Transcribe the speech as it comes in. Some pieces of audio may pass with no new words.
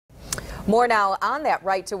More now on that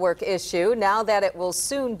right to work issue. Now that it will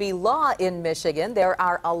soon be law in Michigan, there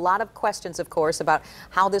are a lot of questions, of course, about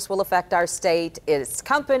how this will affect our state, its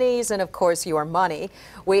companies, and of course your money.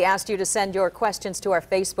 We asked you to send your questions to our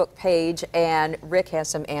Facebook page, and Rick has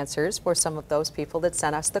some answers for some of those people that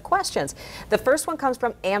sent us the questions. The first one comes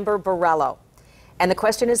from Amber Borello, and the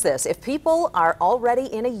question is this: if people are already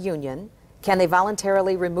in a union, can they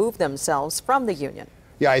voluntarily remove themselves from the union?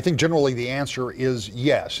 Yeah, I think generally the answer is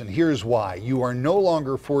yes, and here's why. You are no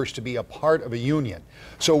longer forced to be a part of a union.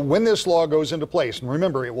 So when this law goes into place, and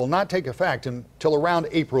remember, it will not take effect until around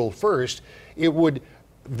April 1st, it would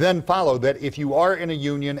then follow that if you are in a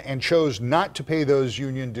union and chose not to pay those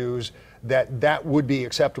union dues, that would be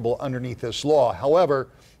acceptable underneath this law. However,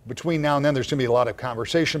 between now and then, there's going to be a lot of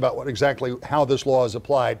conversation about how this law is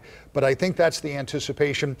applied. But I think that's the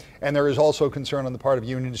anticipation. And there is also concern on the part of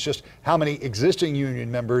unions, just how many existing union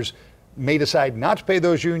members may decide not to pay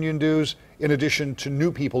those union dues, in addition to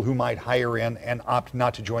new people who might hire in and opt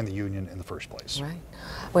not to join the union in the first place. Right.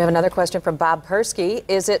 We have another question from Bob Persky.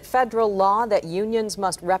 Is it federal law that unions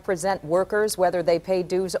must represent workers whether they pay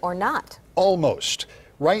dues or not? Almost.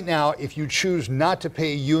 Right now, if you choose not to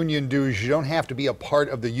pay union dues, you don't have to be a part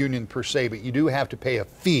of the union per se, but you do have to pay a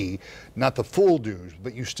fee, not the full dues,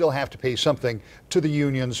 but you still have to pay something to the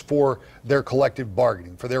unions for their collective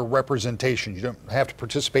bargaining, for their representation. You don't have to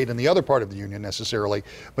participate in the other part of the union necessarily,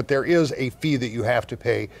 but there is a fee that you have to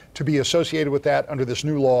pay to be associated with that. Under this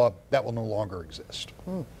new law, that will no longer exist.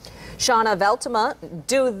 Shauna Veltema,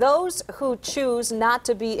 do those who choose not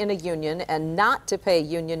to be in a union and not to pay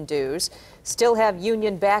union dues still have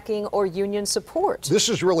union backing or union support? This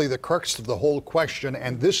is really the crux of the whole question,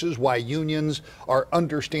 and this is why unions are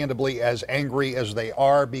understandably as angry as they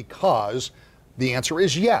are, because the answer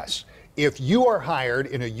is yes. If you are hired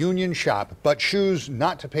in a union shop but choose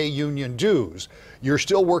not to pay union dues, you're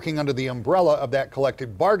still working under the umbrella of that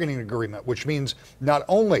collective bargaining agreement, which means not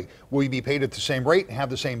only will you be paid at the same rate and have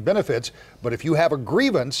the same benefits, but if you have a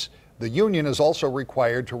grievance, the union is also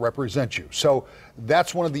required to represent you. So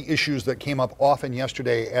that's one of the issues that came up often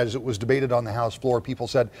yesterday as it was debated on the House floor. People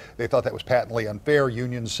said they thought that was patently unfair.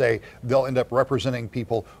 Unions say they'll end up representing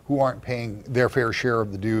people who aren't paying their fair share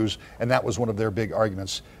of the dues, and that was one of their big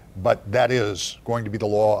arguments. But that is going to be the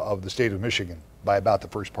law of the state of Michigan by about the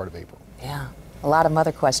first part of April. Yeah, a lot of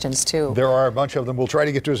other questions too. There are a bunch of them. We'll try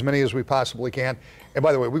to get to as many as we possibly can. And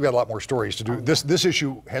by the way, we've got a lot more stories to do. This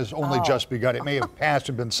issue has only just begun. It may have passed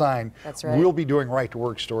and been signed. That's right. We'll be doing right to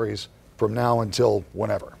work stories from now until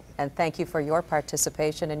whenever. And thank you for your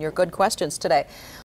participation and your good questions today.